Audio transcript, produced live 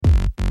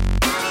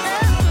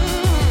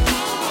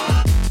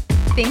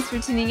Thanks for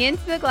tuning in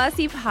to the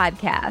Glossy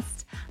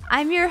Podcast.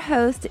 I'm your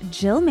host,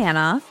 Jill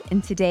Manoff,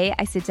 and today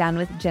I sit down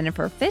with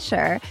Jennifer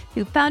Fisher,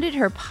 who founded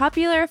her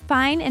popular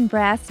fine and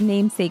brass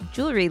namesake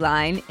jewelry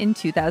line in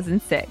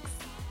 2006.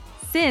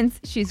 Since,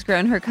 she's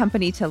grown her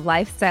company to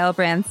lifestyle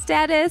brand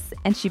status,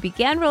 and she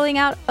began rolling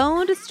out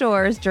owned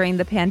stores during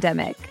the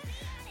pandemic.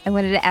 I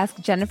wanted to ask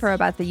Jennifer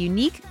about the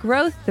unique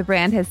growth the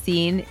brand has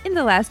seen in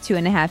the last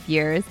 2.5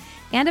 years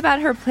and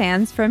about her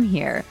plans from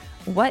here.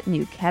 What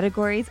new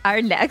categories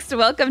are next?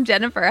 Welcome,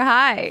 Jennifer.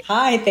 Hi.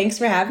 Hi, thanks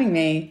for having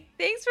me.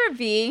 Thanks for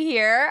being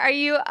here.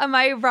 Am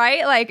I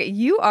right? Like,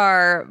 you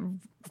are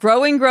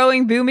growing,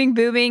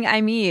 booming.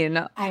 I mean,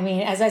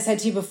 as I said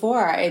to you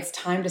before, it's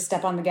time to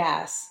step on the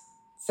gas,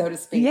 so to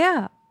speak.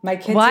 Yeah. My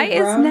kids Why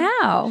are grown. is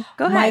now?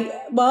 Go ahead.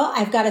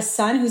 I've got a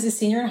son who's a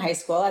senior in high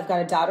school. I've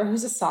got a daughter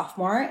who's a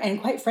sophomore. And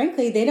quite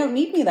frankly, they don't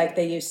need me like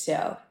they used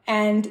to.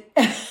 And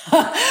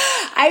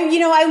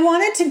I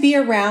wanted to be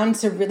around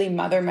to really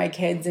mother my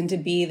kids and to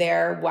be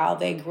there while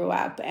they grew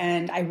up.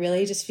 And I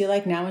really just feel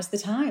like now is the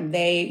time.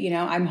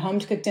 I'm home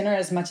to cook dinner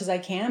as much as I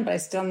can, but I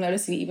still am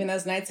noticing even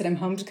those nights that I'm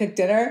home to cook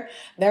dinner,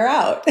 they're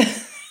out.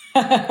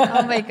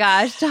 Oh my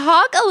gosh.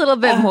 Talk a little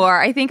bit more.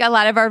 I think a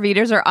lot of our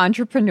readers are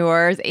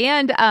entrepreneurs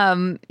and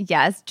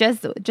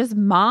just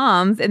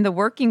moms in the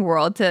working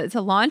world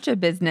to launch a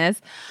business.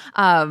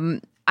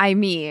 How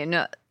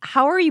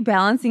are you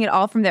balancing it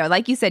all from there?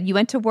 Like you said, you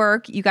went to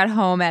work, you got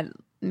home at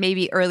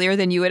maybe earlier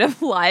than you would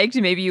have liked.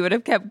 Maybe you would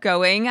have kept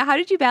going. How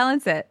did you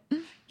balance it?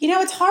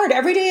 It's hard.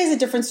 Every day is a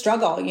different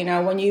struggle.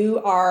 When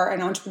you are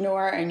an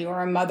entrepreneur and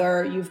you're a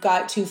mother, you've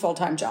got 2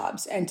 full-time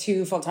jobs and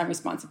 2 full-time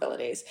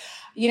responsibilities.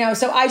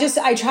 So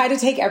I try to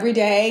take every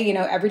day,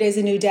 every day is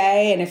a new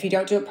day. And if you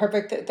don't do it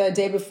perfect the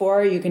day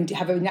before, you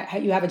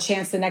have a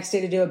chance the next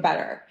day to do it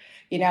better.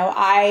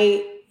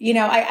 The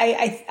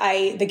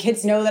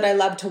kids know that I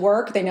love to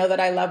work. They know that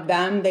I love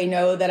them. They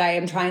know that I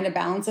am trying to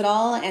balance it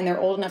all. And they're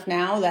old enough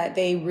now that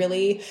they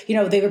really,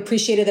 they've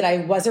appreciated that I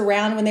was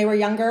around when they were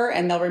younger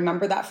and they'll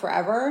remember that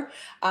forever.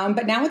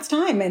 But now it's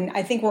time. And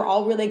I think we're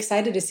all really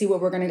excited to see where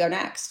we're going to go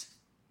next.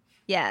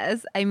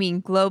 Yes.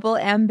 Global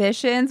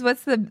ambitions.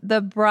 What's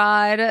the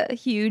broad,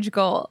 huge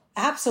goal?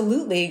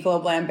 Absolutely.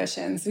 Global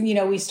ambitions.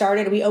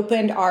 We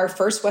opened our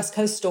first West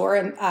Coast store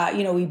and,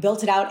 we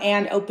built it out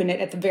and opened it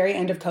at the very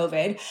end of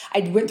COVID. I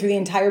went through the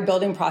entire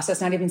building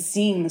process, not even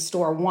seeing the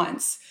store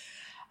once.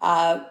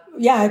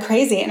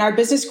 Crazy. And our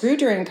business grew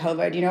during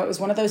COVID. It was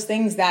one of those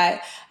things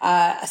that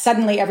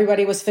suddenly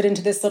everybody was fit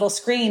into this little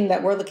screen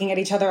that we're looking at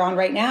each other on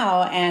right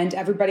now. And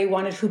everybody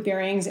wanted hoop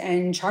earrings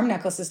and charm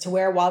necklaces to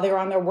wear while they were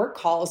on their work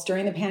calls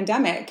during the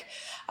pandemic.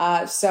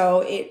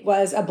 So it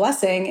was a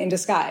blessing in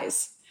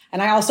disguise.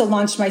 And I also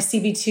launched my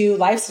CB2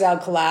 lifestyle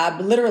collab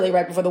literally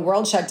right before the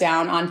world shut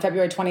down on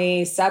February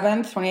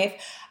 27th, 28th.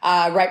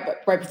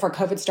 Right before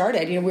COVID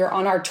started. We were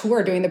on our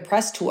tour doing the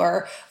press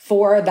tour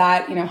for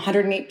that,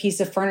 108 piece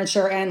of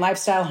furniture and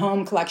lifestyle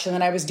home collection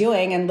that I was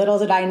doing. And little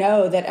did I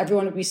know that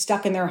everyone would be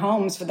stuck in their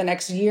homes for the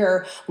next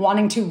year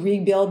wanting to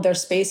rebuild their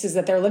spaces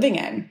that they're living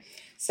in.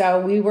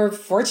 So we were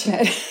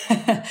fortunate.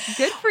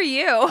 Good for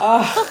you.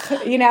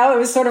 It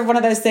was sort of one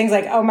of those things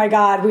like, oh my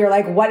God, we were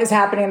like, what is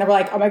happening? And they were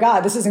like, oh my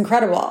God, this is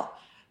incredible.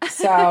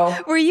 So,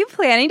 were you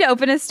planning to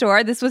open a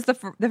store? This was the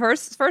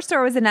first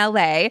store was in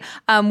LA.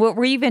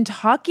 Were you even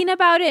talking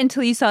about it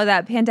until you saw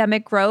that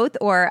pandemic growth,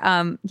 or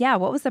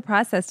what was the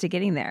process to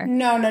getting there?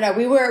 No.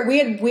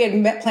 We had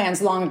met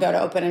plans long ago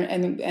to open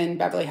in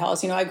Beverly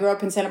Hills. I grew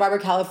up in Santa Barbara,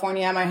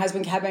 California. My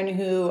husband Kevin,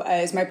 who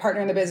is my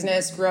partner in the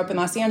business, grew up in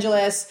Los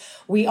Angeles.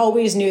 We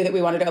always knew that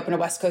we wanted to open a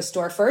West Coast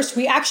store first.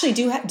 We actually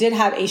did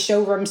have a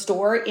showroom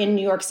store in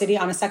New York City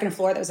on a second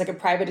floor that was like a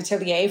private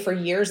atelier for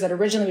years. That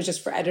originally was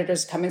just for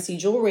editors to come and see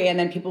jewelry. And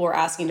then people were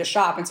asking to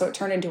shop. And so it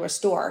turned into a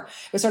store.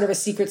 It was sort of a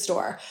secret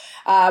store.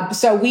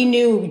 So we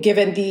knew,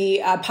 given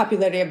the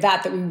popularity of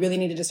that we really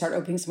needed to start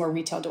opening some more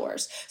retail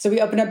doors. So we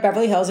opened up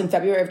Beverly Hills in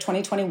February of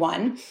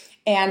 2021.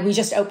 And we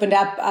just opened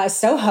up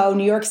Soho,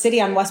 New York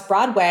City on West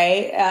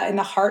Broadway in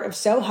the heart of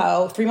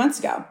Soho 3 months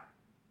ago.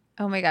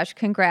 Oh my gosh,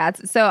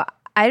 congrats. So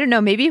I don't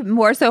know, maybe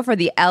more so for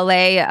the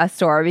LA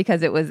store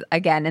because it was,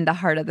 again, in the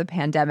heart of the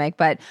pandemic.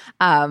 But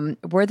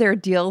were there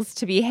deals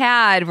to be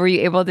had? Were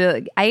you able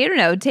to,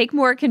 take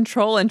more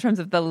control in terms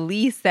of the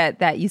lease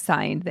that you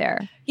signed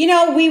there?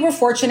 We were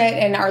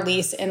fortunate in our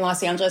lease in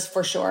Los Angeles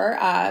for sure,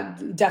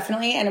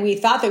 definitely. And we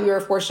thought that we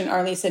were fortunate in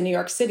our lease in New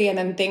York City. And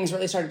then things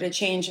really started to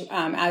change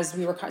as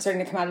we were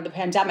starting to come out of the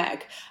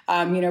pandemic.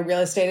 Real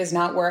estate is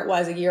not where it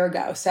was a year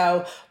ago.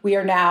 So we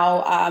are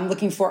now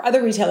looking for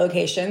other retail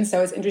locations.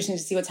 So it's interesting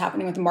to see what's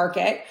happening with the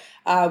market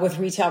with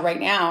retail right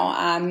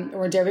now.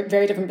 We're in a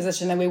very different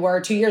position than we were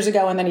 2 years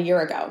ago and then a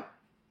year ago.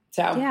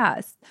 So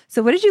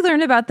what did you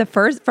learn about the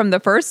first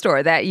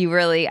store that you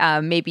really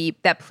maybe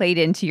that played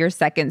into your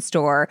second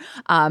store?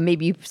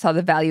 Maybe you saw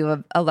the value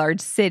of a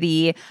large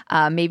city.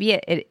 Maybe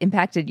it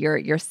impacted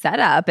your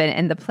setup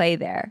and the play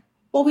there.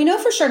 Well, we know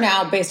for sure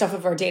now, based off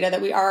of our data,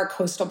 that we are a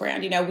coastal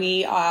brand.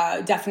 We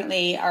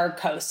definitely are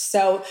coast.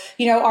 So,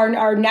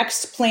 our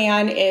next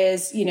plan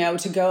is,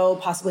 to go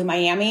possibly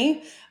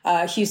Miami,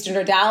 Houston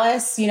or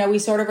Dallas. We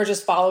sort of are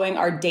just following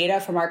our data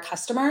from our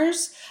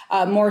customers,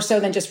 more so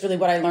than just really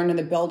what I learned in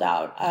the build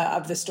out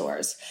of the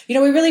stores. We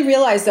really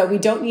realized though, we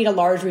don't need a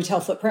large retail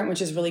footprint,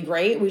 which is really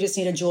great. We just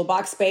need a jewel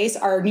box space.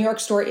 Our New York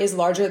store is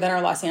larger than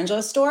our Los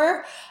Angeles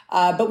store.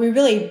 But we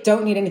really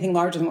don't need anything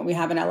larger than what we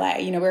have in LA.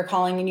 We're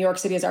calling New York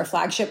City as our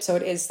flagship, so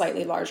it is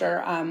slightly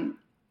larger,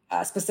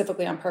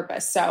 specifically on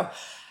purpose. So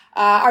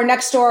our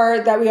next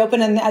store that we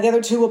open, and the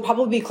other two will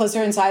probably be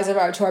closer in size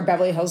to our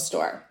Beverly Hills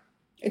store.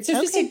 It's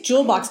just a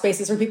jewel box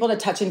spaces for people to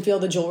touch and feel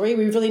the jewelry.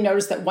 We've really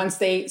noticed that once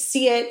they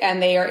see it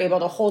and they are able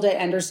to hold it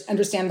and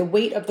understand the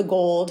weight of the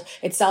gold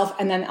itself,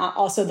 and then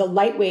also the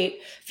lightweight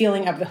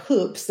feeling of the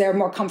hoops, they're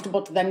more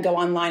comfortable to then go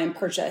online and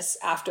purchase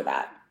after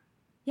that.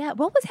 Yeah.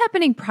 What was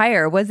happening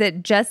prior? Was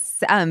it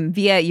just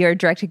via your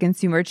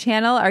direct-to-consumer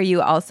channel? Are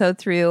you also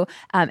through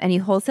any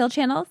wholesale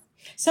channels?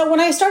 So when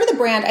I started the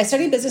brand, I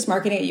studied business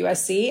marketing at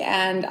USC,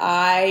 and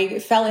I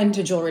fell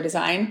into jewelry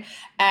design.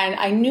 And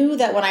I knew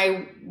that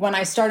when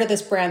I started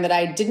this brand that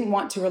I didn't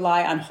want to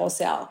rely on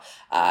wholesale.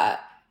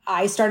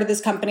 I started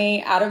this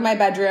company out of my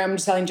bedroom,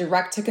 selling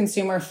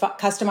direct-to-consumer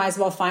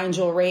customizable fine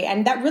jewelry.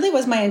 And that really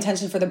was my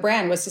intention for the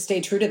brand, was to stay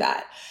true to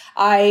that.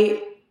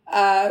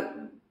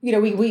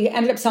 We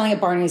ended up selling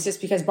at Barney's just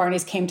because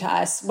Barney's came to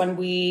us when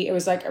it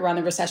was like around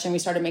the recession, we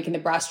started making the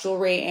brass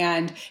jewelry,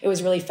 and it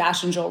was really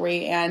fashion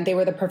jewelry, and they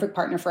were the perfect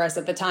partner for us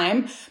at the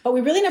time. But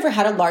we really never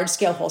had a large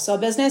scale wholesale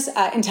business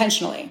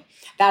intentionally.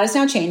 That is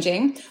now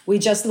changing. We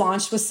just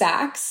launched with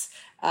Saks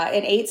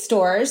in 8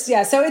 stores.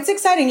 Yeah. So it's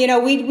exciting.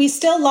 We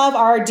still love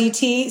our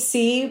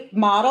DTC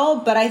model,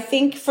 but I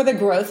think for the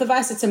growth of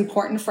us, it's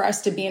important for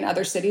us to be in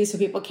other cities so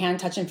people can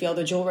touch and feel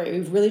the jewelry.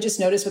 We've really just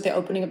noticed with the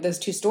opening of those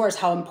 2 stores,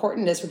 how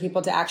important it is for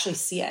people to actually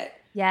see it.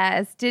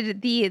 Yes.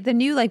 Did the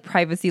new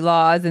privacy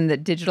laws and the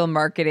digital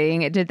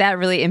marketing, did that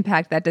really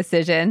impact that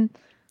decision?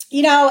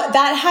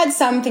 That had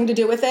something to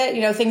do with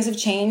it. Things have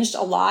changed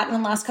a lot in the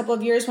last couple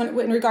of years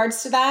in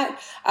regards to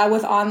that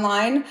with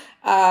online.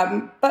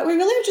 But we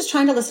really are just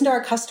trying to listen to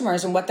our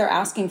customers and what they're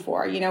asking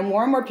for.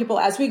 More and more people,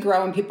 as we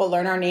grow and people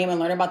learn our name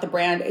and learn about the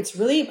brand, it's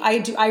really,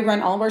 I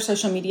run all of our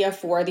social media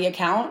for the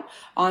account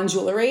on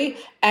jewelry,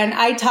 and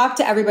I talk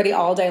to everybody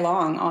all day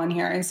long on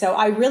here. And so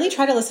I really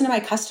try to listen to my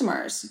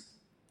customers.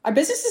 Our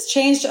business has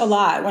changed a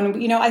lot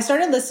when, I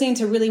started listening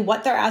to really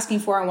what they're asking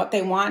for and what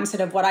they want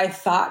instead of what I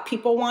thought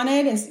people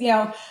wanted.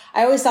 And,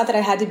 I always thought that I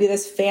had to be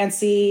this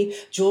fancy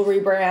jewelry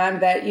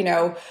brand that,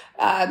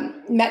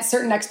 met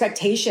certain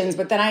expectations.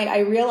 But then I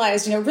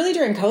realized, really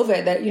during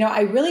COVID that,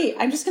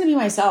 I'm just going to be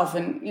myself,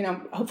 and,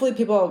 hopefully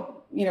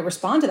people,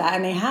 respond to that,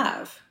 and they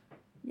have.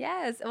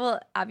 Yes. Well,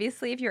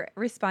 obviously, if you're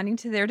responding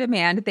to their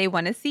demand, they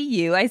want to see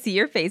you. I see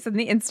your face on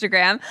the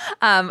Instagram.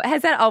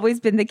 Has that always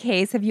been the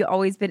case? Have you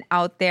always been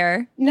out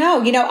there? No,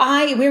 we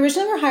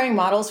originally were hiring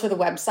models for the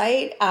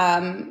website.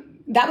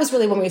 That was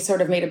really when we sort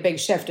of made a big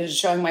shift into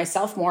showing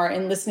myself more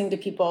and listening to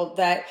people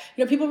that,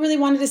 people really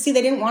wanted to see.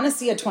 They didn't want to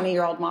see a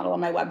 20-year-old model on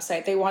my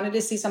website. They wanted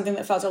to see something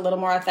that felt a little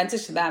more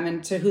authentic to them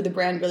and to who the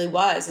brand really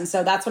was. And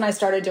so that's when I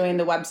started doing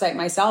the website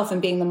myself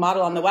and being the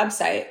model on the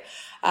website.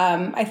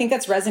 I think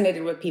that's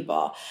resonated with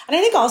people. And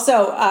I think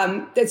also,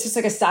 it's just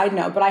like a side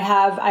note, but I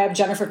have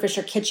Jennifer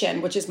Fisher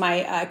Kitchen, which is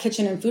my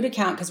kitchen and food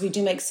account, because we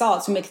do make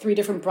salts. We make 3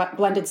 different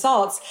blended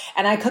salts.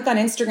 And I cook on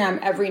Instagram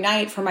every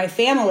night for my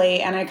family.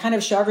 And I kind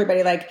of show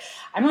everybody,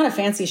 I'm not a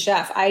fancy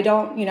chef. I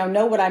don't,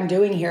 know what I'm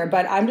doing here,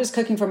 but I'm just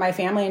cooking for my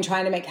family and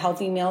trying to make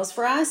healthy meals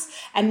for us.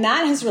 And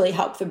that has really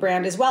helped the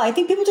brand as well. I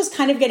think people just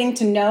kind of getting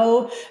to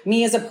know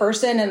me as a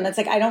person. And it's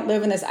I don't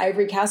live in this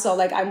ivory castle.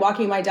 I'm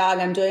walking my dog,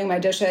 I'm doing my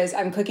dishes,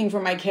 I'm cooking for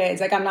my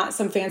kids. I'm not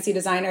some fancy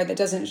designer that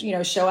doesn't,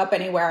 show up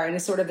anywhere. And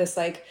it's sort of this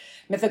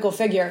mythical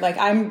figure.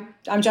 I'm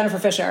Jennifer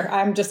Fisher.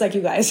 I'm just like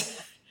you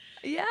guys.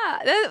 Yeah,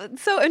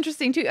 that's so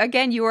interesting too.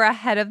 Again, you were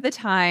ahead of the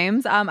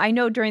times. I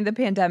know during the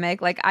pandemic,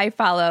 I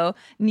follow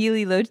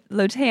Neely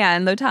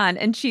Lotan,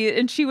 and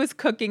she was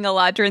cooking a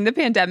lot during the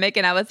pandemic,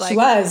 and I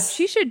was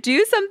she should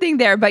do something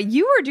there. But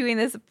you were doing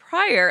this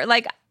prior.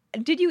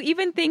 Did you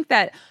even think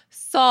that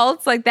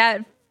salts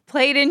that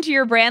played into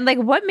your brand?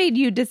 What made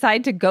you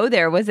decide to go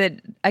there? Was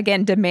it,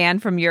 again,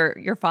 demand from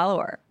your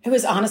follower? It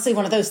was honestly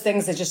one of those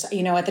things that just,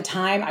 at the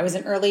time I was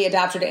an early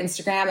adopter to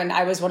Instagram, and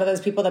I was one of those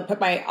people that put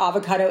my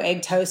avocado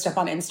egg toast up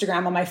on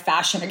Instagram on my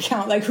fashion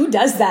account. Who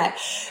does that?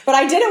 But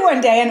I did it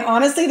one day, and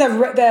honestly,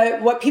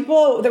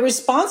 the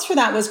response for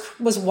that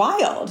was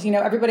wild.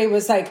 Everybody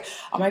was like,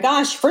 "Oh my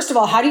gosh, first of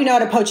all, how do you know how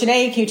to poach an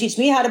egg? Can you teach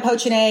me how to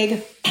poach an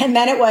egg?" And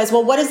then it was,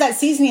 "Well, what is that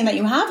seasoning that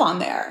you have on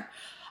there?"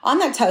 on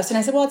that toast. And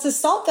I said, well, it's a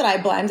salt that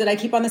I blend that I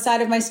keep on the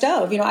side of my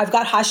stove. I've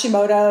got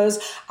Hashimoto's.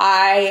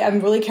 I am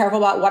really careful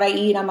about what I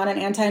eat. I'm on an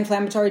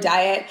anti-inflammatory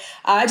diet.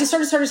 I just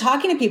started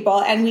talking to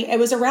people, and it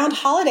was around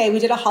holiday. We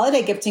did a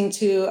holiday gifting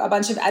to a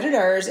bunch of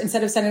editors.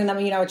 Instead of sending them,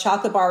 a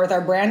chocolate bar with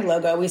our brand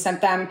logo, we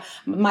sent them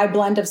my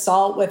blend of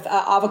salt with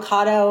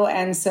avocado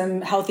and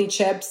some healthy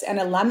chips and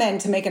a lemon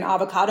to make an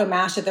avocado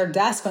mash at their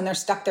desk when they're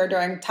stuck there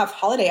during tough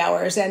holiday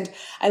hours. And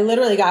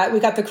we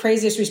got the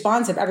craziest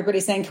response of everybody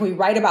saying, can we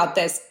write about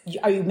this?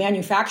 Are you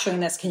manufacturing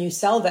this? Can you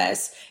sell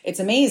this? It's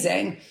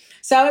amazing.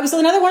 So it was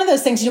another one of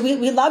those things.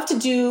 We love to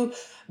do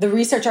the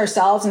research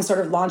ourselves and sort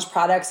of launch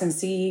products and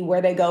see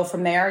where they go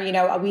from there.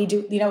 We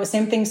do, the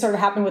same thing sort of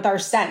happened with our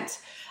scent.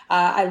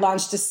 I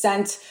launched a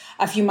scent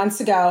a few months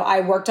ago.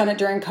 I worked on it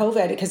during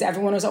COVID because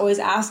everyone was always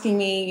asking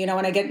me,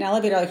 when I get in an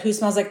elevator, like, who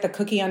smells like the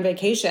cookie on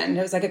vacation?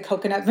 It was like a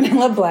coconut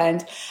vanilla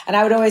blend. And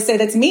I would always say,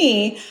 that's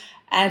me.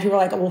 And people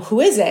were like, well, who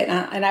is it?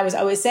 And I was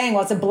always saying,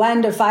 well, it's a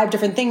blend of 5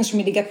 different things for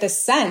me to get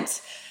this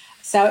scent.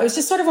 So it was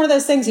just sort of one of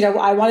those things,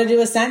 I wanted to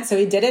do a scent. So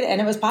we did it and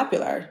it was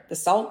popular. The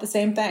salt, the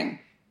same thing.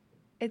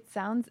 It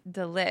sounds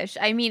delish.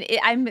 I mean,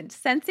 I'm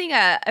sensing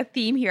a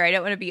theme here. I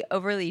don't want to be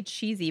overly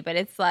cheesy, but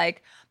it's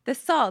like the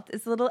salt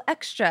is a little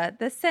extra.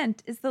 The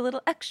scent is the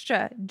little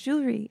extra.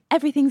 Jewelry,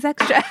 everything's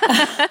extra.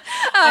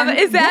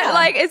 Is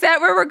that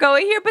where we're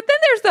going here? But then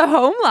there's the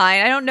home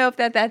line. I don't know if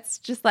that's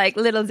just like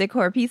little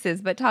decor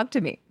pieces, but talk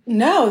to me.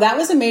 No, that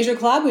was a major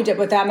collab we did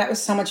with them. That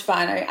was so much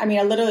fun.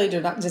 I literally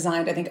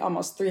designed, I think,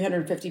 almost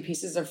 350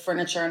 pieces of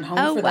furniture and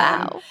home for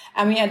them.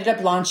 And we ended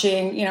up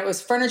launching, it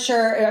was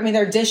furniture.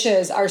 Their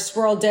dishes, our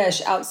swirl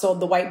dish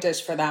outsold the white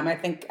dish for them.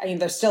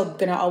 They're still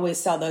going to always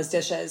sell those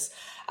dishes.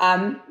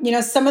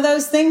 Some of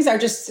those things are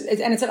just,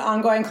 and it's an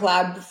ongoing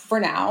collab for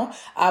now.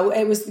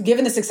 It was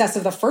given the success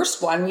of the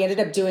first one, we ended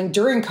up doing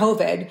during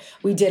COVID,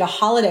 we did a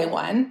holiday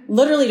one,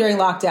 literally during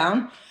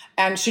lockdown,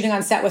 and shooting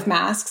on set with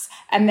masks.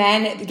 And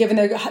then given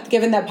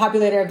the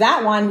popularity of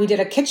that one, we did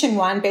a kitchen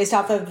one based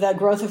off of the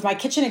growth of my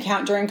kitchen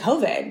account during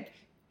COVID.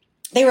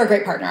 They were a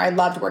great partner. I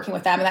loved working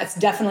with them. And that's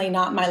definitely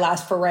not my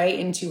last foray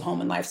into home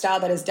and lifestyle.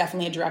 That is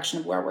definitely a direction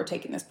of where we're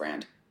taking this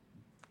brand.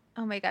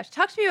 Oh my gosh.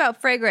 Talk to me about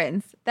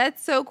fragrance.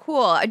 That's so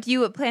cool. Do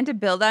you plan to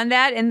build on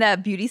that in the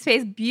beauty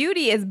space?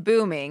 Beauty is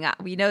booming.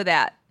 We know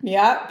that.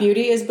 Yeah,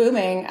 beauty is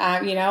booming.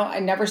 I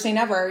never say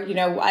never.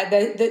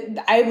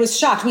 I was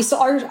shocked. We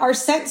saw our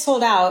scent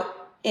sold out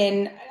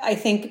in, I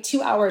think,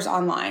 2 hours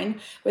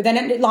online. But then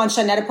it launched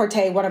on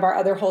Net-a-Porter, one of our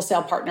other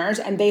wholesale partners,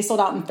 and they sold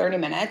out in 30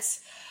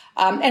 minutes.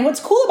 And what's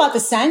cool about the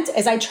scent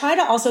is I try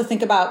to also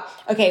think about,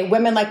 okay,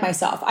 women like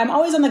myself. I'm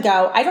always on the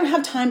go. I don't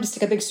have time to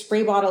stick a big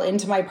spray bottle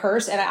into my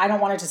purse, and I don't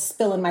want it to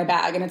spill in my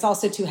bag, and it's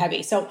also too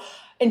heavy. So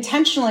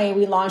intentionally,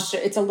 we launched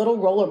it. It's a little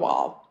roller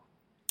ball.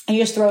 And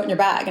you just throw it in your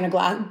bag in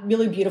a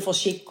really beautiful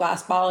chic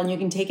glass bottle, and you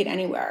can take it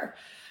anywhere.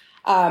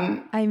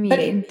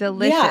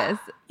 Delicious.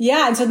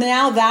 Yeah. And so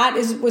now that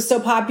was so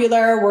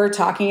popular. We're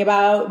talking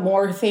about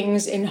more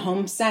things in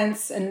home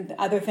scents and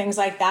other things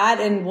like that.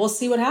 And we'll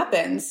see what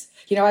happens.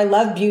 I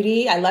love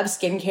beauty. I love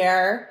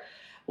skincare.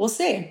 We'll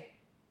see.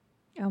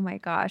 Oh my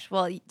gosh.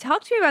 Well,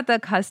 talk to me about the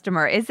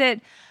customer. Is it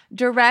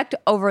direct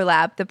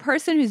overlap? The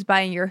person who's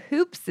buying your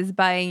hoops is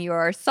buying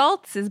your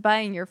salts, is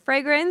buying your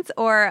fragrance,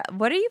 or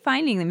what are you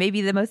finding that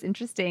maybe the most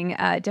interesting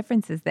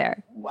differences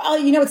there? Well,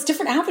 it's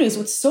different avenues.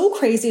 What's so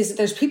crazy is that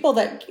there's people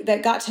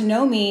that got to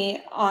know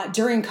me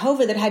during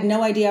COVID that had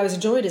no idea I was a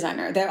jewelry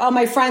designer.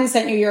 My friend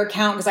sent you your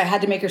account because I had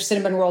to make your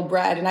cinnamon roll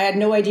bread, and I had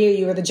no idea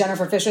you were the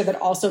Jennifer Fisher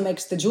that also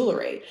makes the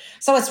jewelry.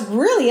 So it's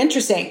really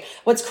interesting.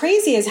 What's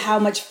crazy is how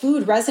much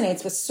food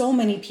resonates with so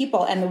many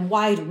people and the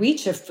wide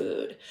reach of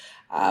food.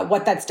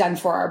 What that's done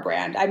for our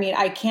brand.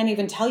 I can't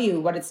even tell you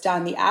what it's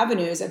done. The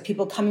avenues of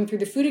people coming through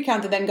the food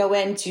account that then go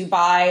in to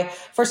buy,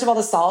 first of all,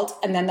 the salt,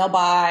 and then they'll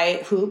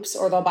buy hoops,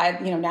 or they'll buy,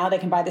 now they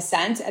can buy the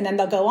scent, and then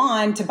they'll go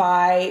on to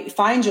buy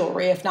fine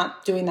jewelry if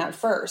not doing that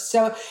first.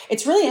 So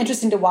it's really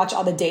interesting to watch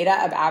all the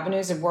data of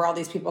avenues of where all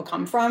these people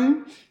come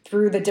from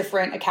through the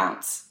different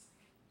accounts.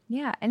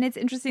 Yeah. And it's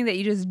interesting that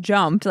you just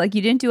jumped. Like,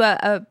 you didn't do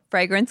a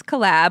fragrance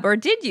collab, or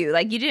did you?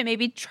 Like, you didn't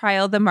maybe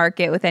trial the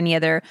market with any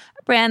other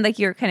brand like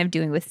you're kind of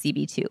doing with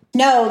CB2?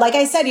 No, like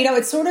I said,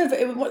 it's sort of,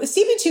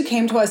 CB2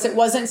 came to us. It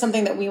wasn't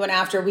something that we went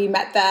after. We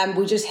met them.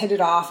 We just hit it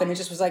off, and it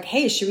just was like,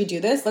 hey, should we do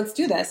this? Let's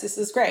do this. This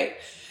is great.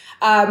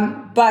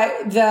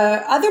 But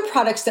the other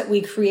products that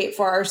we create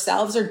for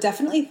ourselves are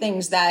definitely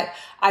things that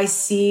I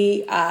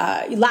see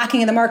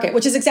lacking in the market,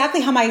 which is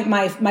exactly how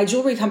my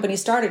jewelry company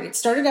started. It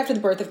started after the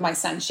birth of my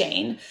son,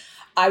 Shane.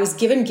 I was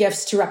given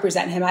gifts to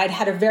represent him. I had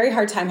had a very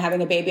hard time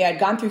having a baby. I'd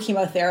gone through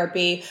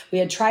chemotherapy. We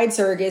had tried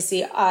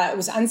surrogacy. It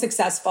was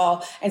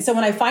unsuccessful. And so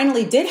when I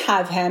finally did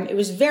have him, it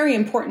was very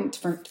important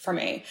for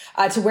me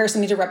to wear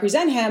something to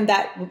represent him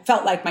that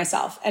felt like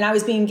myself. And I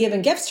was being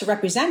given gifts to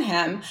represent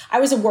him. I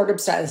was a wardrobe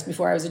stylist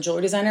before I was a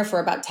jewelry designer for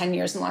about 10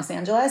 years in Los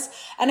Angeles.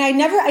 And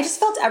I just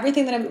felt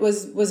everything that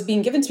was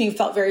being given to me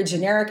felt very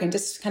generic and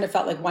just kind of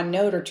felt like one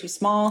note or too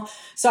small.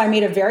 So I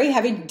made a very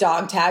heavy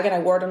dog tag, and I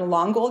wore it on a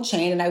long gold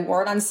chain, and I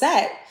wore it on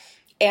set.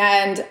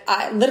 And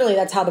literally,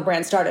 that's how the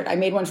brand started. I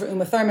made one for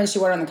Uma Thurman. She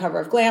wore it on the cover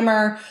of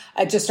Glamour.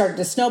 I just started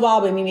to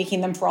snowball by me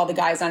making them for all the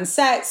guys on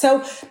set.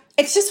 So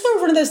it's just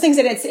one of those things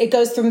that it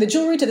goes from the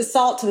jewelry to the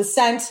salt to the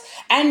scent,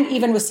 and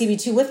even with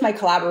CB2 with my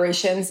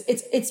collaborations,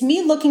 it's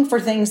me looking for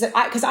things that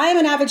because I am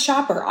an avid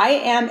shopper. I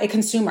am a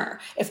consumer.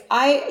 If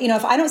I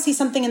don't see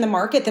something in the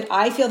market that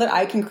I feel that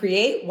I can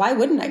create, why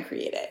wouldn't I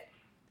create it?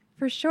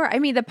 For sure. I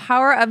mean, the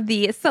power of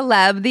the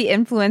celeb, the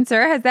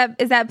influencer,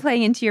 is that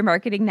playing into your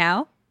marketing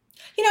now?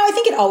 I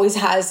think it always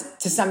has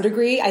to some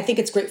degree. I think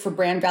it's great for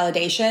brand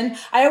validation.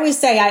 I always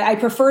say I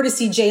prefer to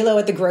see J-Lo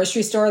at the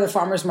grocery store or the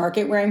farmer's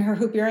market wearing her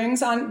hoop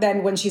earrings on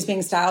than when she's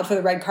being styled for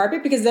the red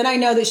carpet, because then I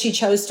know that she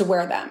chose to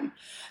wear them.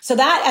 So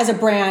that as a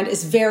brand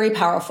is very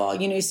powerful.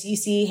 You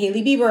see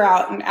Hailey Bieber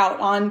out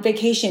on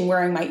vacation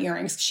wearing my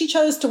earrings. She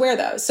chose to wear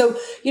those. So,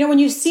 when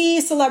you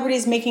see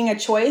celebrities making a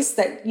choice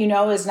that,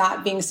 is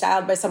not being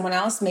styled by someone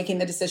else, making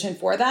the decision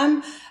for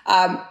them,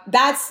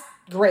 that's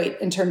great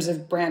in terms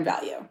of brand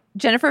value.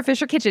 Jennifer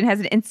Fisher Kitchen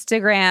has an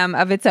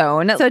Instagram of its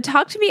own. So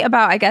talk to me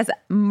about, I guess,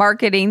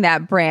 marketing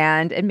that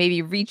brand and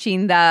maybe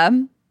reaching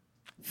the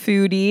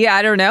foodie.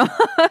 I don't know.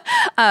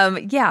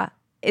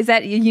 Is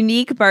that a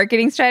unique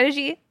marketing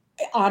strategy?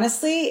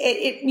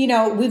 Honestly,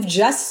 we've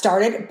just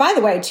started. By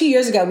the way, 2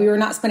 years ago, we were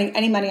not spending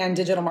any money on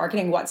digital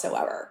marketing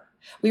whatsoever.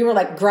 We were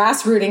like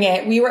grassrooting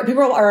it.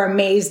 People are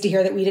amazed to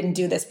hear that we didn't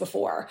do this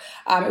before.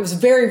 It was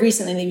very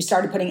recently that we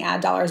started putting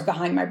ad dollars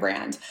behind my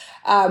brand.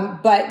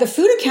 But the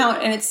food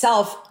account in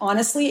itself,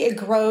 honestly, it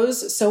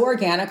grows so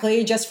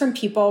organically just from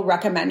people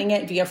recommending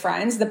it via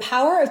friends. The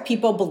power of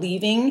people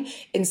believing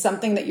in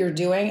something that you're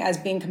doing as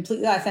being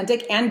completely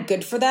authentic and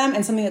good for them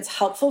and something that's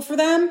helpful for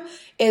them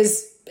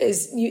is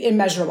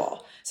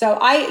immeasurable. So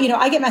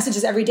I get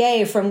messages every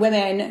day from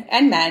women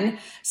and men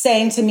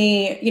saying to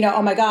me,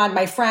 oh my God,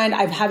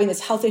 I'm having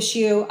this health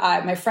issue.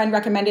 My friend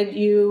recommended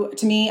you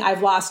to me.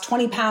 I've lost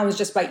 20 pounds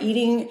just by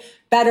eating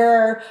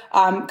better,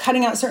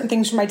 cutting out certain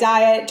things from my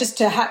diet, just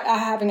to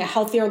having a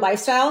healthier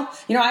lifestyle.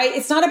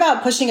 It's not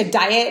about pushing a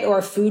diet or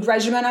a food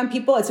regimen on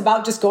people. It's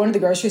about just going to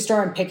the grocery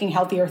store and picking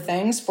healthier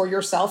things for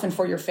yourself and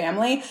for your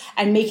family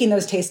and making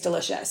those taste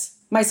delicious.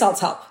 My salts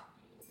help.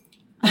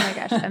 Oh my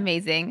gosh,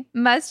 amazing.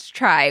 Must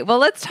try. Well,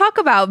 let's talk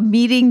about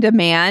meeting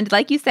demand.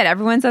 Like you said,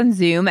 everyone's on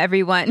Zoom.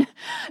 Everyone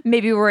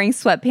maybe wearing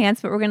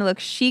sweatpants, but we're going to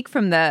look chic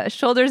from the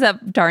shoulders up,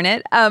 darn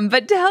it.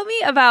 But tell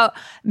me about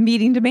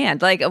meeting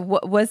demand. Like,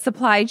 was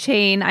supply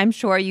chain? I'm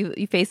sure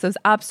you faced those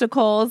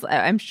obstacles.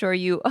 I'm sure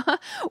you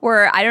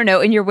were, I don't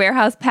know, in your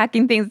warehouse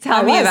packing things.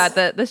 Tell me about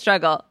the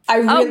struggle.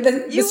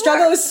 The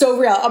struggle is so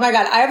real. Oh my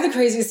God. I have the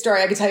craziest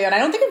story I could tell you. And I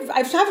don't think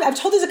I've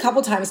told this a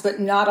couple times, but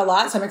not a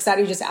lot. So I'm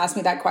excited you just asked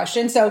me that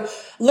question. So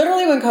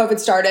literally when COVID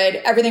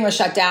started, everything was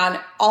shut down.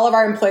 All of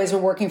our employees were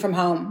working from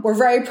home. We're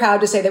very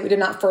proud to say that we did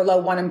not furlough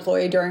one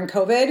employee during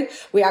COVID.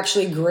 We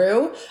actually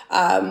grew.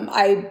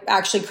 I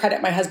actually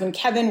credit my husband,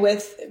 Kevin,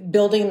 with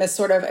building this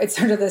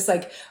this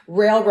like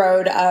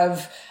railroad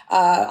of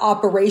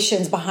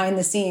operations behind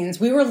the scenes.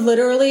 We were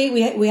literally,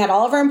 we had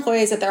all of our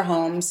employees at their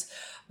homes.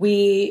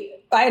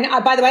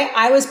 And by the way,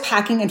 I was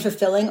packing and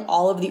fulfilling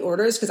all of the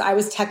orders because I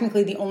was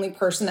technically the only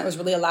person that was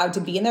really allowed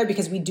to be in there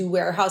because we do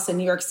warehouse in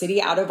New York City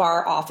out of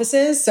our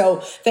offices. So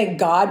thank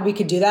God we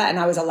could do that and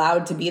I was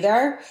allowed to be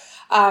there.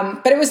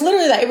 But it was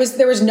literally that.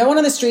 There was no one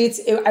on the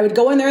streets. I would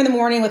go in there in the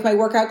morning with my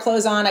workout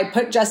clothes on. I'd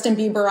put Justin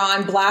Bieber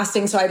on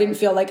blasting so I didn't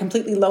feel like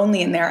completely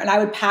lonely in there. And I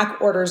would pack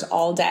orders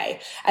all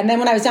day. And then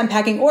when I was done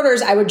packing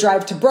orders, I would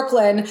drive to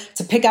Brooklyn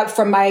to pick up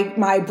from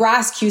my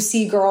brass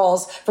QC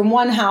girls from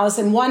one house.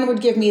 And one would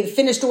give me the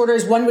finished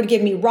orders. One would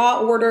give me raw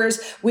orders.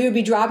 We would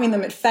be dropping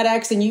them at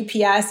FedEx and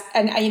UPS.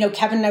 And,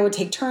 Kevin and I would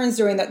take turns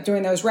during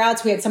those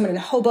routes. We had someone in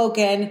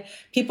Hoboken,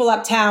 people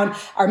uptown,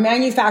 our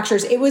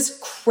manufacturers. It was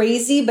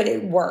crazy, but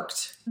it worked.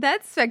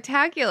 That's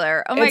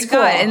spectacular. Oh my God.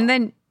 Cool. And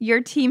then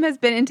your team has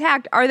been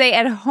intact. Are they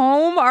at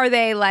home? Are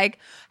they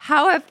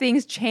how have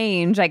things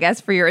changed, I guess,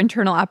 for your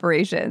internal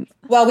operations?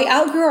 Well, we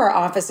outgrew our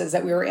offices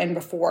that we were in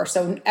before.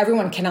 So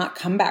everyone cannot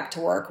come back to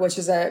work, which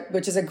is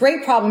a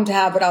great problem to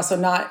have, but also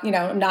not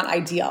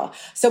ideal.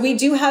 So we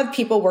do have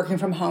people working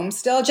from home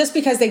still, just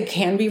because they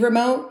can be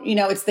remote.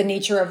 It's the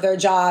nature of their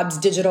jobs,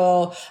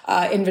 digital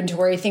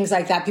inventory, things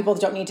like that. People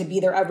don't need to be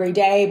there every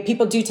day.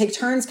 People do take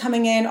turns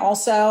coming in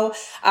also.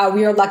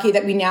 We are lucky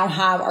that we now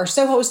have our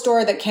Soho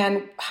store that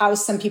can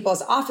house some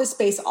people's office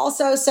space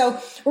also. So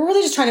we're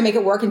really just trying to make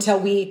it work until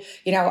we,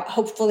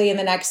 hopefully in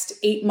the next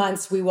 8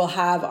 months, we will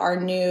have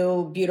our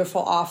new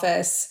beautiful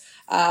office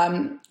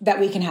that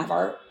we can have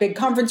our big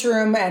conference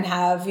room and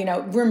have,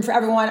 room for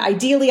everyone.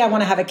 Ideally, I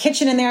want to have a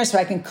kitchen in there so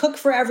I can cook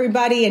for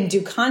everybody and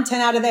do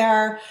content out of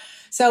there.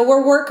 So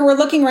we're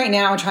looking right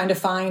now trying to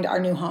find our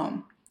new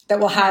home that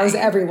will house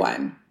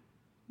everyone.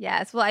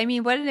 Yes. Well, I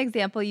mean, what an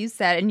example you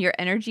said, and your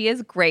energy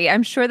is great.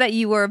 I'm sure that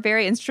you were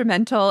very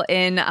instrumental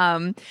in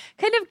kind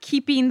of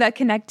keeping the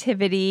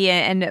connectivity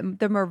and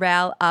the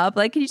morale up.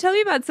 Can you tell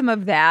me about some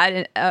of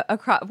that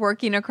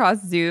working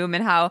across Zoom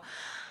and how,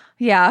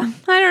 I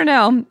don't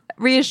know,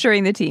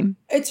 reassuring the team?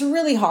 It's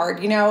really hard.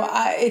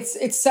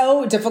 It's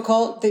so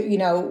difficult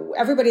that,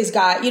 everybody's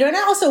got, and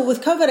also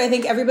with COVID, I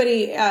think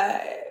everybody,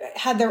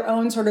 had their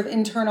own sort of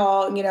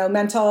internal,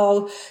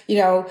 mental,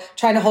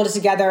 trying to hold it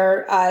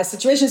together,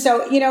 situation.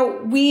 So,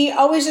 we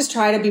always just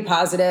try to be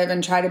positive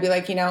and try to be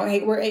like,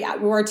 hey,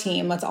 we're a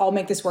team. Let's all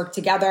make this work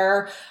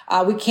together.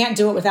 We can't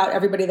do it without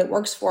everybody that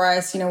works for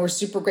us. We're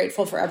super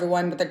grateful for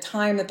everyone, but the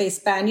time that they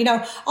spend,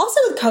 also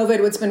with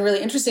COVID, what's been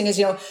really interesting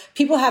is,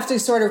 people have to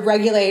sort of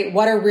regulate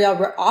what are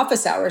real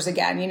office hours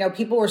again.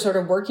 People were sort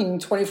of working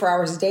 24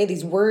 hours a day,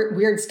 these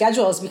weird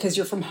schedules because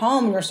you're from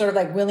home and you're sort of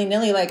like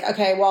willy-nilly, like,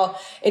 okay, well,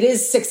 it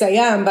is 6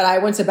 a.m., but I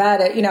went to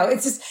bed at,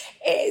 it's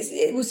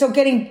just, so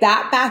getting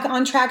that back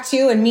on track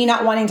too, and me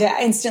not wanting to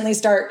instantly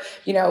start,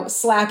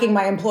 slacking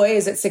my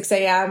employees at 6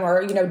 a.m.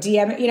 or,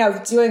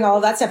 DM, doing all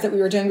of that stuff that we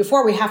were doing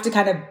before. We have to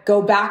kind of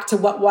go back to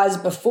what was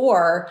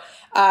before,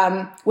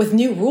 with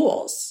new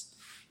rules.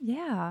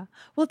 Yeah.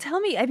 Well, tell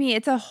me, I mean,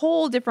 it's a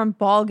whole different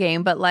ball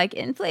game, but like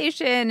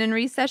inflation and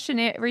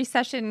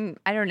recession,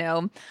 I don't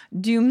know,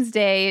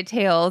 doomsday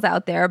tales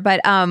out there.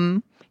 But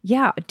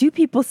yeah, do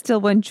people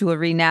still want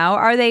jewelry now?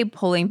 Are they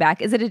pulling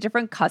back? Is it a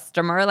different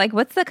customer? Like,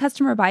 what's the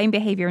customer buying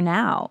behavior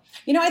now?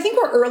 I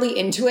think we're early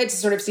into it to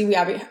sort of see, we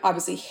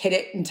obviously hit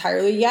it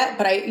entirely yet,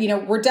 but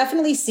we're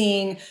definitely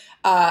seeing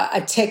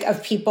a tick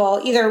of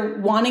people either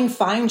wanting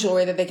fine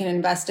jewelry that they can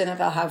invest in that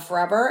they'll have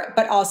forever,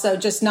 but also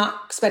just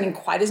not spending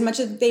quite as much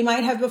as they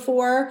might have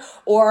before,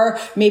 or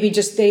maybe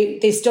just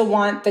they still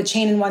want the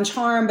chain and one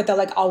charm, but they're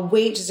like, I'll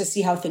wait just to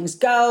see how things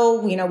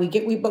go.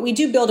 But we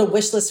do build a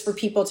wish list for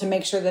people to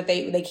make sure that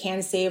they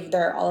can save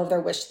all of their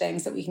wish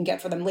things that we can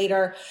get for them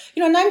later.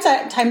 9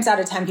 times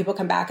out of 10, people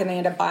come back and they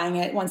end up buying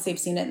it once they've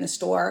seen it in the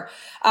store.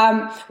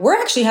 We're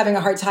actually having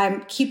a hard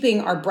time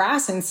keeping our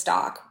brass in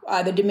stock.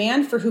 The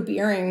demand for hoop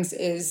earrings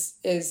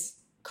is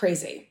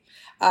crazy.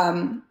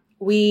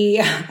 We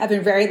have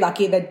been very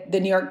lucky that the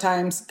New York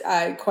Times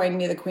coined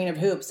me the queen of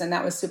hoops, and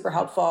that was super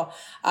helpful.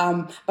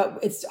 But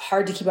it's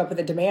hard to keep up with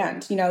the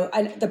demand.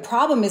 And the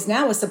problem is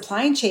now with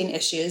supply chain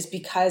issues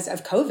because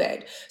of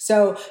COVID.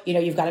 So,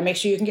 you've got to make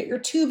sure you can get your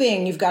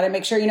tubing. You've got to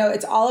make sure,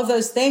 it's all of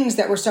those things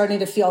that we're starting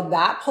to feel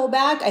that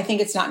pullback. I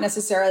think it's not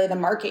necessarily the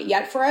market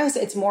yet for us.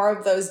 It's more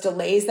of those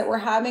delays that we're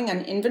having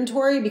on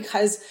inventory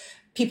because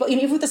people,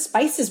 even with the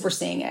spices, we're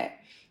seeing it.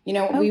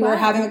 We were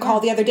having a call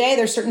the other day.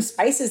 There's certain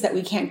spices that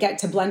we can't get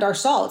to blend our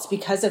salts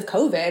because of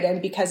COVID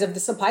and because of the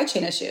supply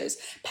chain issues,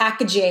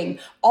 packaging,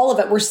 all of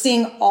it. We're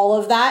seeing all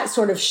of that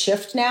sort of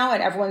shift now,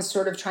 and everyone's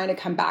sort of trying to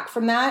come back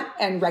from that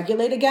and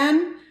regulate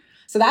again.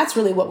 So that's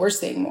really what we're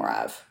seeing more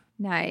of.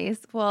 Nice.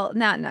 Well,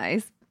 not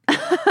nice.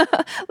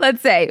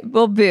 Let's say,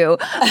 well, boo.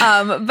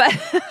 But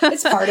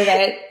it's part of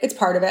it. It's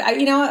part of it.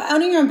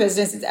 Owning your own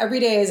business, every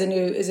day is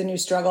a new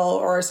struggle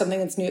or something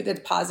that's new,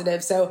 that's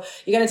positive. So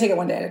you got to take it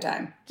one day at a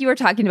time. You were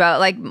talking about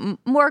like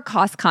more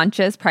cost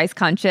conscious, price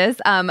conscious.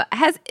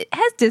 Has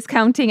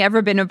discounting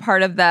ever been a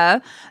part of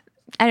the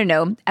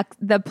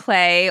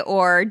play,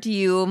 or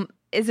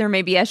is there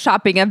maybe a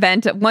shopping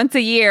event once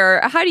a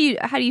year? How do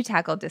you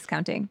tackle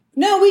discounting?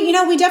 No, we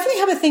definitely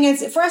have a thing.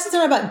 For us, it's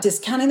not about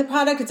discounting the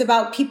product. It's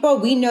about people.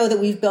 We know that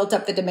we've built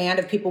up the demand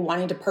of people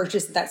wanting to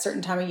purchase at that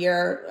certain time of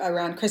year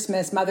around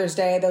Christmas, Mother's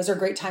Day. Those are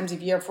great times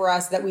of year for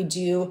us that we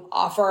do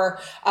offer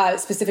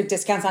specific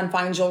discounts on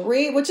fine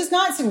jewelry, which is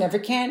not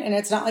significant. And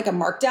it's not like a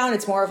markdown.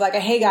 It's more of like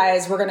hey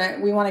guys,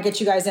 we want to get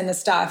you guys in the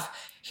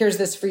stuff. Here's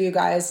this for you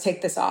guys.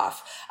 Take this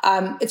off.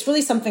 It's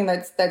really something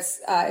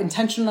that's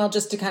intentional,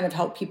 just to kind of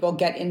help people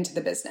get into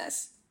the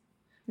business.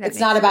 It's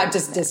not about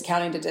just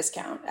discounting to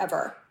discount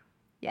ever.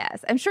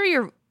 Yes. I'm sure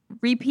your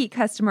repeat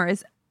customer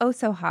is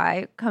so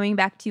high, coming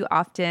back to you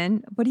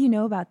often. What do you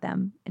know about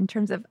them in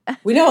terms of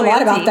We know a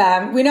lot about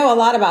them. We know a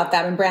lot about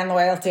them in brand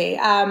loyalty.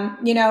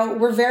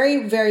 We're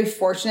very, very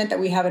fortunate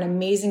that we have an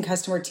amazing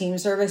customer team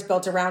service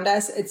built around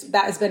us.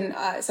 That has been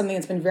something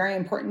that's been very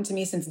important to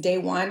me since day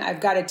one.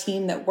 I've got a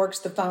team that works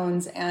the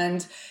phones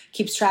and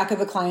keeps track of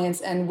the clients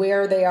and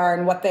where they are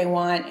and what they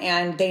want,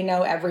 and they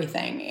know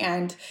everything.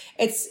 And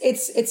it's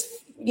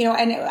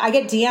and I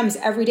get DMs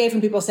every day from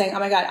people saying, oh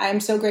my God, I am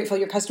so grateful.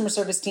 Your customer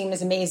service team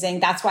is amazing.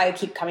 That's why I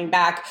keep coming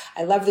back.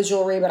 I love the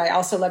jewelry, but I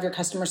also love your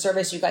customer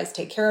service. You guys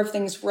take care of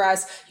things for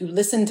us. You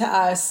listen to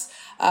us.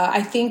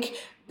 I think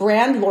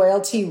brand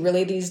loyalty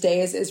really these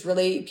days is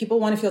really, people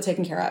want to feel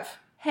taken care of.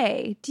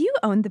 Hey, do you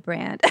own the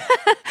brand?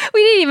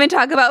 We didn't even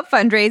talk about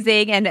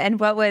fundraising and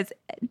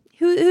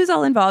who's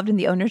all involved in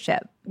the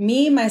ownership?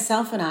 Me,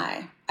 myself, and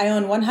I. I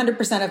own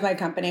 100% of my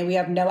company. We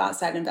have no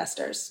outside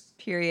investors.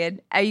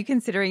 Period. Are you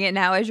considering it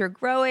now as you're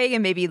growing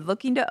and maybe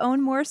looking to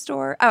open more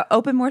stores?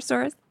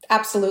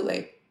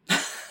 Absolutely.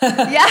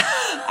 Yeah.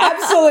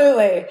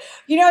 Absolutely.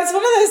 It's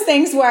one of those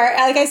things where,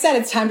 like I said,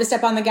 it's time to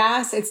step on the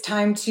gas. It's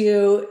time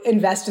to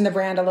invest in the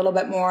brand a little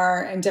bit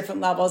more in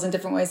different levels and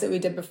different ways that we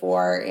did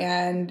before.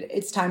 And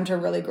it's time to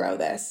really grow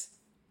this.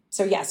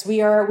 So yes,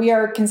 we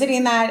are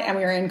considering that, and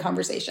we are in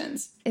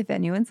conversations. If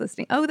anyone's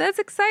listening. Oh, that's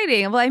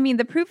exciting. Well, I mean,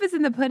 the proof is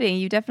in the pudding.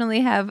 You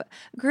definitely have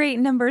great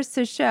numbers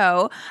to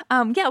show.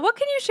 What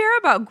can you share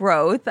about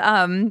growth?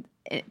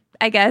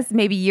 I guess,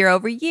 maybe year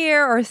over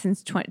year or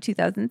since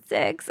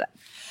 2006?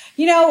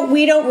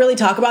 We don't really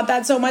talk about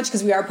that so much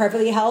because we are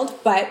privately held,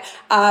 but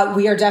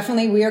we are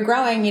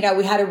growing.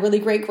 We had a really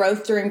great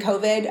growth during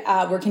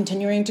COVID. We're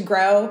continuing to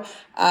grow.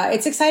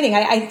 It's exciting.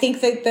 I think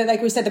that,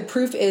 like we said, the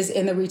proof is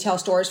in the retail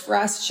stores for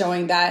us,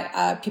 showing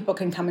that people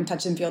can come and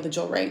touch and feel the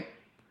jewelry.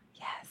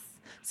 Yes.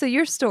 So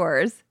your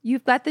stores,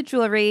 you've got the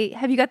jewelry.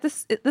 Have you got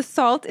the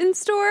salt in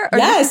store? Or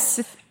Yes.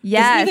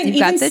 Yes.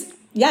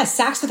 Yes.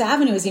 Saks Fifth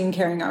Avenue is even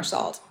carrying our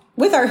salt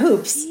with our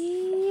hoops.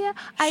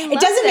 It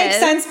doesn't make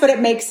sense, but it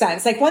makes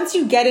sense. Like once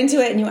you get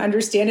into it and you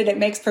understand it, it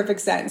makes perfect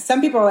sense.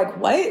 Some people are like,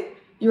 what?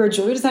 You're a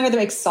jewelry designer that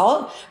makes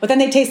salt? But then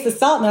they taste the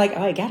salt and they're like,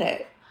 oh, I get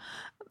it.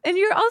 And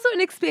you're also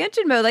in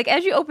expansion mode. Like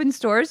as you open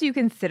stores, you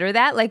consider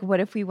that. Like what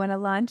if we want to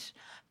launch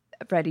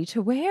ready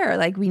to wear?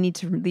 Like we need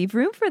to leave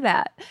room for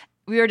that.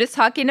 We were just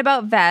talking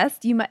about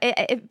vest.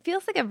 It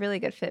feels like a really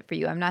good fit for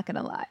you. I'm not going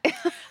to lie.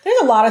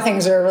 There's a lot of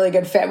things that are a really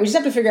good fit. We just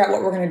have to figure out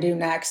what we're going to do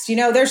next.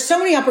 There's so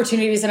many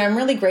opportunities and I'm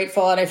really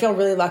grateful and I feel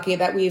really lucky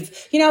that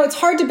it's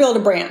hard to build a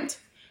brand.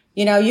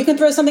 You can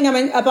throw something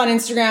up on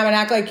Instagram and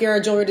act like you're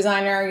a jewelry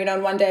designer,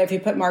 and one day if you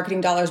put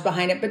marketing dollars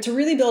behind it, but to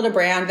really build a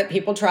brand that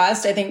people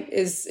trust, I think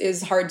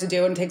is hard to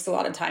do and takes a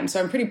lot of time. So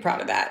I'm pretty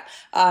proud of that.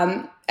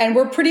 And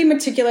we're pretty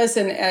meticulous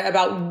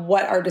about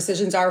what our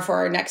decisions are for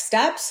our next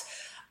steps.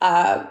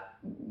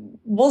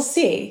 We'll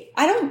see.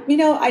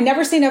 I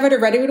never say never to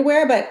ready to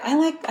wear, but I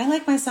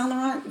like my Saint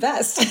Laurent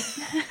vest.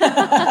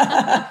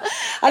 I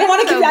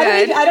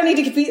don't need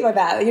to compete with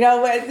that.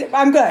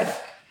 I'm good.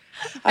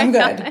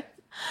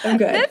 I'm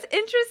good. That's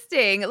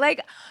interesting.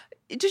 Like,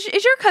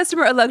 is your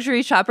customer a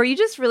luxury shopper? You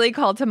just really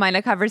called to mind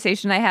a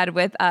conversation I had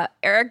with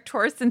Eric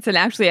Torstenson,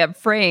 actually at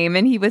Frame,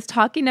 and he was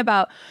talking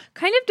about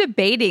kind of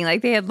debating,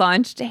 like they had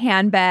launched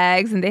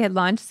handbags and they had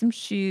launched some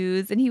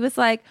shoes, and he was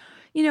like,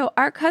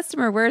 our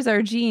customer wears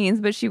our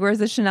jeans, but she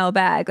wears a Chanel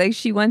bag. Like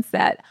she wants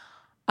that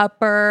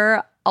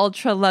upper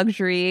ultra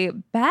luxury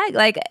bag.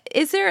 Like,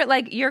 is there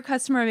like your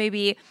customer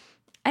maybe?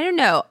 I don't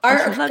know.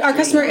 Our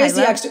customer is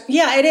the extra.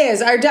 Yeah, it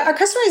is. Our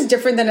customer is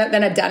different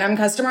than a denim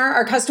customer.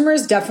 Our customer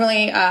is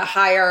definitely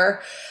higher.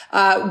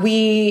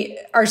 We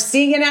are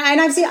seeing it,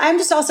 and I'm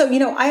just also,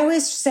 I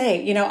always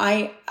say,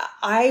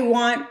 I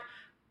want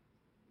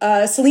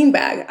a Celine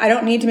bag. I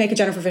don't need to make a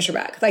Jennifer Fisher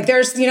bag. Like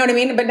there's, you know what I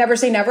mean? But never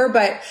say never.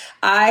 But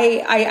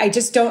I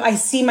just don't, I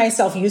see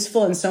myself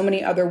useful in so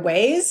many other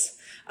ways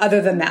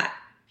other than that.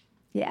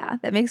 Yeah,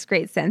 that makes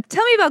great sense.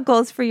 Tell me about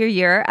goals for your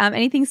year.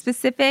 Anything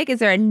specific? Is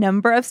there a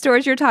number of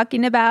stores you're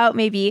talking about?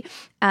 Maybe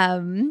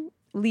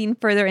lean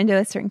further into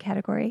a certain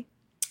category?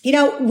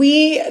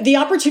 The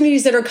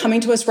opportunities that are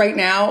coming to us right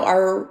now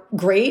are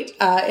great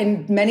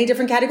in many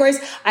different categories.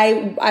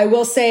 I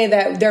will say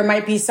that there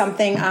might be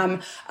something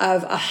of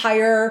a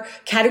higher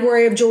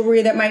category of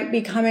jewelry that might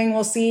be coming.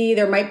 We'll see.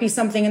 There might be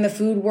something in the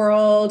food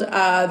world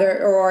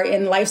or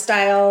in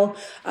lifestyle.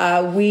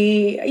 I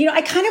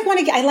kind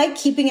of I like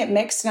keeping it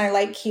mixed and I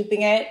like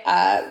keeping it.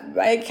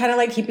 I kind of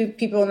like keeping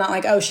people not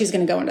like, oh, she's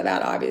going to go into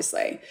that,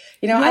 obviously.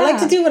 I like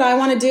to do what I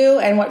want to do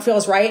and what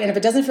feels right. And if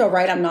it doesn't feel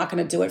right, I'm not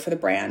going to do it for the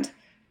brand.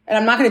 And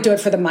I'm not going to do it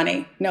for the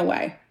money. No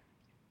way.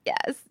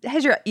 Yes.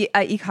 Has your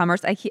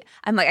e-commerce, I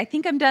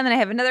think I'm done. And I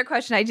have another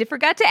question I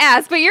forgot to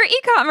ask, but your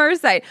e-commerce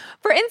site,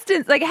 for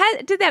instance,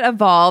 did that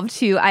evolve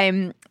to,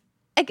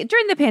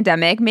 during the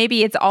pandemic,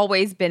 maybe it's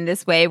always been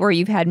this way where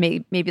you've had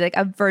maybe like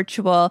a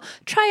virtual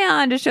try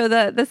on to show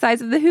the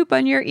size of the hoop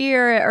on your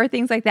ear or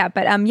things like that.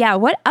 But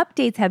what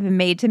updates have been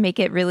made to make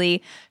it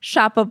really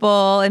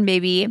shoppable and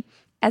maybe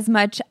as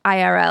much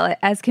IRL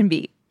as can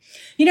be?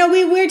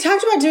 We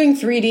talked about doing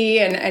 3D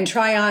and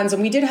try-ons,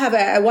 and we did have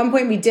at one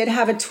point, we did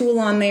have a tool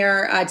on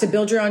there to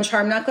build your own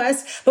charm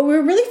necklace, but we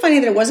were really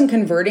finding that it wasn't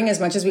converting as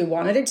much as we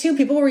wanted it to.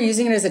 People were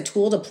using it as a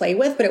tool to play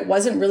with, but it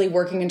wasn't really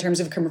working in terms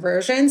of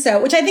conversion. So,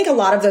 which I think a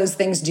lot of those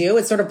things do.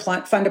 It's sort of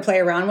fun to play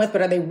around with,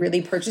 but are they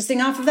really purchasing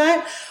off of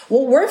that?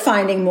 What we're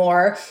finding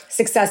more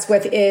success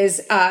with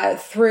is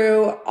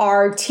through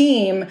our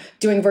team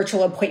doing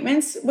virtual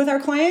appointments with our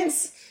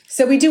clients.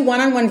 So we do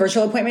one-on-one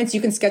virtual appointments.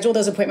 You can schedule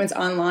those appointments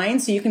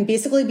online. So you can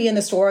basically be in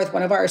the store with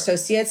one of our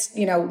associates,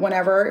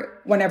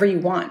 whenever you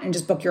want and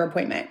just book your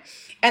appointment.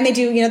 And they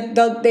do,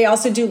 they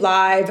also do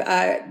live.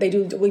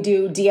 We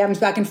do DMs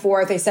back and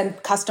forth. They send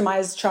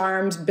customized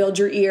charms, build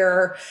your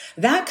ear.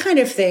 That kind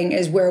of thing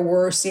is where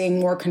we're seeing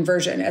more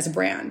conversion as a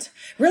brand.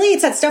 Really,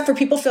 it's that stuff where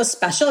people feel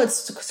special. It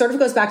sort of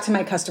goes back to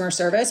my customer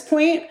service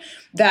point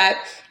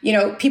that,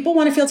 people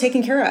want to feel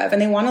taken care of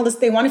and they want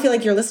to feel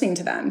like you're listening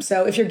to them.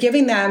 So if you're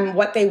giving them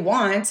what they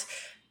want,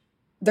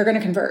 they're going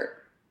to convert.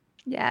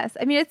 Yes.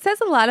 I mean, it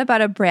says a lot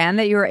about a brand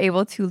that you were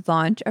able to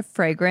launch a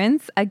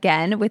fragrance,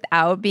 again,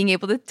 without being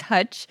able to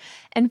touch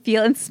and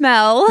feel and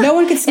smell. No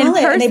one could smell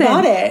it and they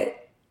bought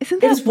it.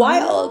 Isn't that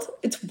wild?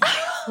 It's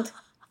wild.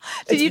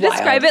 Did you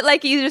describe it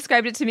like you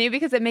described it to me?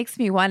 Because it makes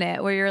me want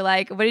it, where you're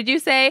like, what did you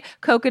say?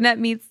 Coconut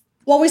meets...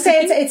 Well, we say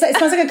it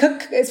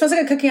smells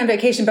like a cookie on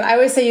vacation, but I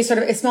always say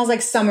it smells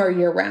like summer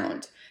year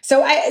round.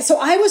 So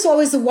I was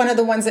always one of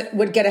the ones that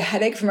would get a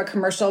headache from a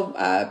commercial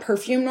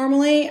perfume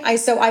normally.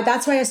 That's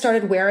why I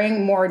started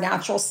wearing more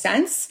natural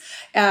scents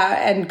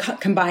and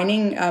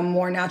combining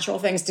more natural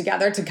things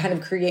together to kind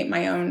of create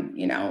my own,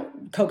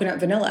 coconut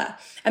vanilla.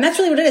 And that's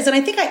really what it is. And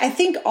I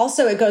think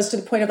also it goes to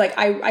the point of like,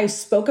 I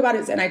spoke about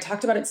it and I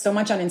talked about it so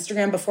much on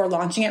Instagram before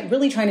launching it,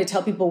 really trying to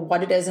tell people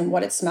what it is and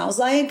what it smells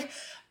like,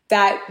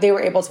 that they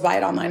were able to buy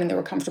it online and they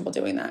were comfortable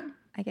doing that.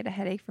 I get a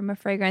headache from a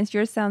fragrance.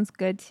 Yours sounds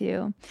good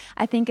too.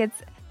 I think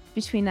it's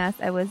between us.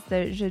 I was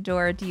the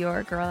J'adore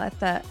Dior girl at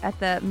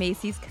the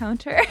Macy's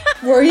counter.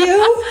 Were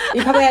you?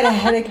 You probably had a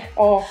headache.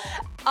 Oh,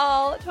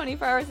 all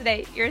 24 hours a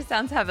day. Yours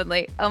sounds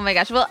heavenly. Oh my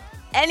gosh. Well,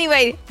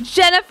 anyway,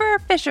 Jennifer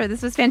Fisher,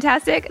 this was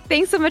fantastic.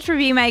 Thanks so much for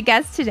being my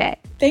guest today.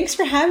 Thanks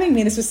for having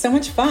me. This was so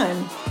much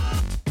fun.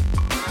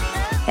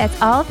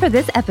 That's all for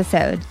this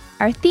episode.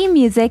 Our theme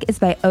music is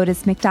by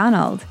Otis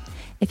McDonald.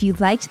 If you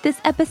liked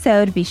this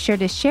episode, be sure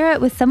to share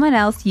it with someone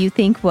else you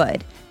think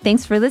would.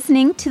 Thanks for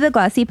listening to the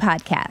Glossy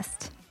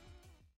Podcast.